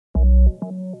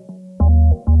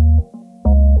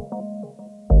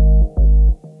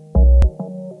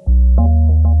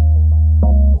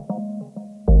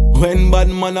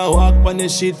man a walk on the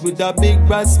shit with a big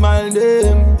bright smile.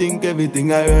 Them think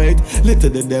everything alright. Little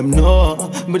did them know,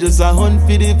 but just a hunt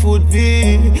for the food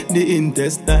feed the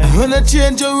intestine. I wanna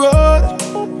change your road.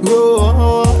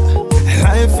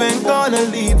 Life ain't gonna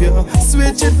leave you.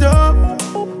 Switch it up.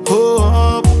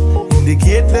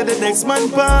 Indicate let the next man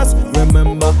pass.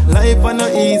 Remember, life on no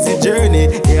easy journey.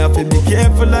 You have to be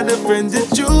careful of the friends you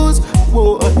choose.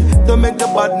 Whoa, don't make the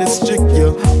badness trick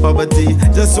you. Poverty,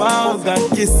 just want God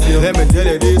kiss you. Let me tell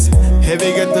you this.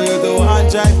 Heavy get to you to one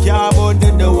drive car, but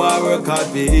then the war work hard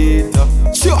for it.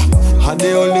 Sure, and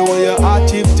the only way you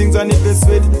achieve things and if you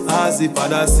sweat, as if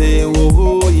Father say,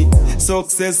 whoa,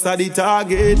 success are the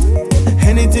target.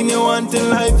 Anything you want in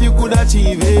life, you could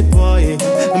achieve it, boy.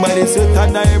 By the sweat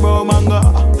and the eyebrow manga,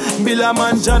 build a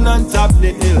mansion on top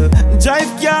the hill.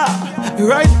 Drive car,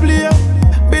 right play,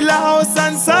 build a house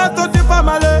and sort out the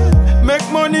family. Make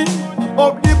money,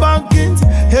 up the bankings.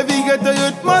 Heavy get the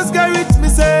youth must get rich, me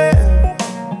say.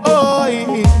 Oh,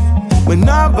 we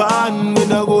not born with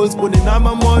no goals put in my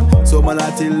mouth. So man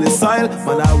I till the soil,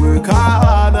 man I work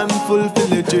hard and fulfill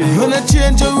the dream. Gonna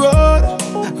change your road.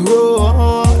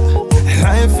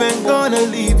 Life ain't gonna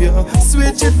leave you.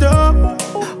 Switch it up.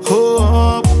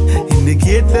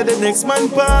 Indicate let the next man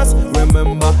pass.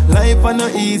 Remember, life on no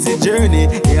easy journey.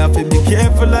 You have to be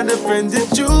careful of the friends you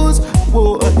choose.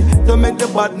 Whoa, don't make the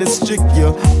badness trick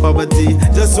you. Poverty,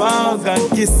 just want God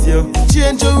kiss you.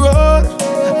 Change your road.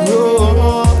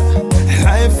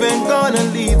 Life ain't gonna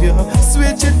leave you.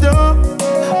 Switch it up.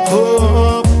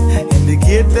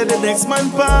 Indicate let the next man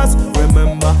pass.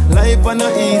 Remember, life on no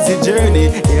easy journey.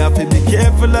 You have to be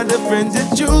careful of the friends you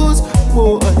choose.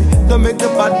 Whoa, don't make the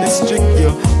badness trick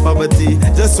you. Poverty,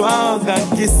 just want God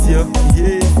kiss you.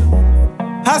 Yeah.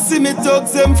 I see me talk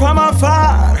them from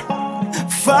afar,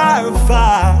 far,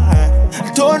 far.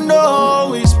 Don't know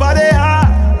which part they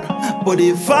are, but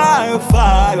they far,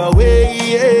 far away.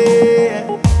 Yeah.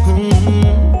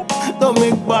 Don't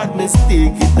make badness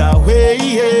take it away.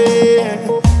 Yeah.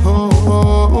 I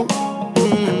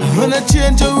wanna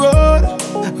change your road.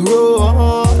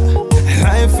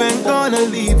 Life ain't gonna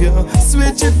leave you.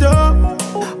 Switch it up.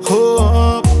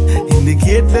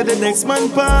 Indicate let the next man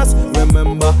pass.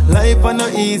 Remember, life on no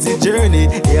easy journey.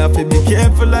 You have to be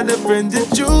careful of the friends you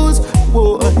choose.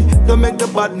 Whoa, don't make the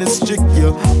badness trick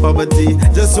you. Poverty,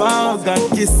 just want God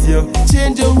kiss you.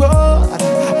 Change your road.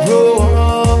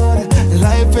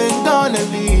 Life ain't gonna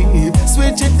leave.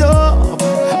 Switch it up.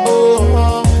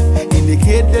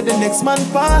 Indicate that the next man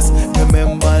pass.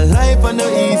 Remember, life on no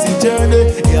easy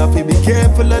journey. You have to be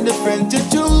careful of the friends you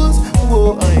choose.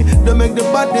 Whoa, don't make the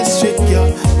badness trick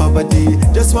you. Poverty,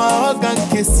 just want God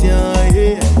kiss you.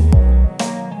 Yeah.